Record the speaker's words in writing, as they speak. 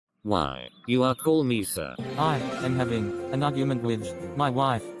Why, you are call me sir. I am having an argument with my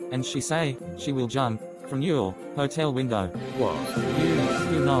wife, and she say she will jump from your hotel window. What?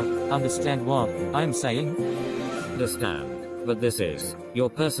 You do not understand what I am saying? Understand, but this is your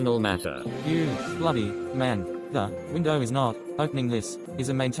personal matter. You bloody man. The window is not opening. This is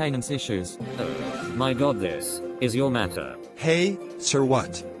a maintenance issues. Oh my god, this is your matter. Hey, sir,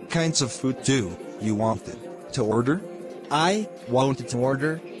 what kinds of food do you wanted to order? I wanted to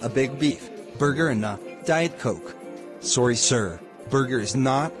order a big beef burger and a Diet Coke. Sorry, sir, burger is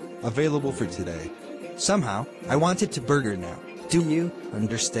not available for today. Somehow, I wanted to burger now. Do you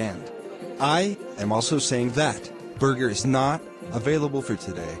understand? I am also saying that burger is not available for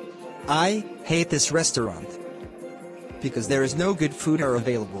today. I hate this restaurant because there is no good food are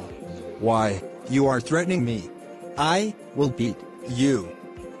available. Why, you are threatening me. I will beat you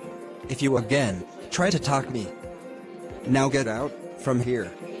if you again try to talk me. Now get out from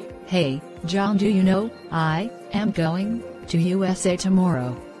here. Hey, John, do you know I am going to USA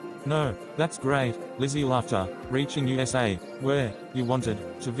tomorrow? No, that's great, Lizzie. After reaching USA, where you wanted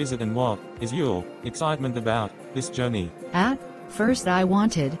to visit, and what is your excitement about this journey? At first I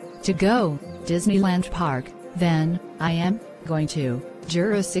wanted to go Disneyland Park, then I am going to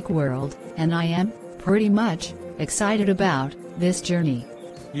Jurassic World, and I am pretty much excited about this journey.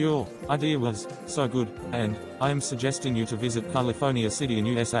 Your idea was so good, and I am suggesting you to visit California City in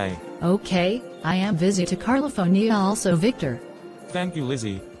USA. Okay, I am visit to California also, Victor. Thank you,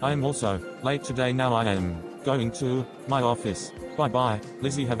 Lizzie. I am also late today. Now I am going to my office. Bye bye,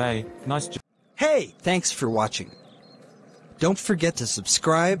 Lizzie. Have a nice Hey, thanks for watching. Don't forget to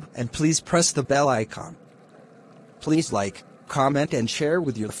subscribe and please press the bell icon. Please like, comment and share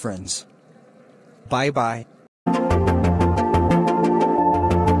with your friends. Bye bye.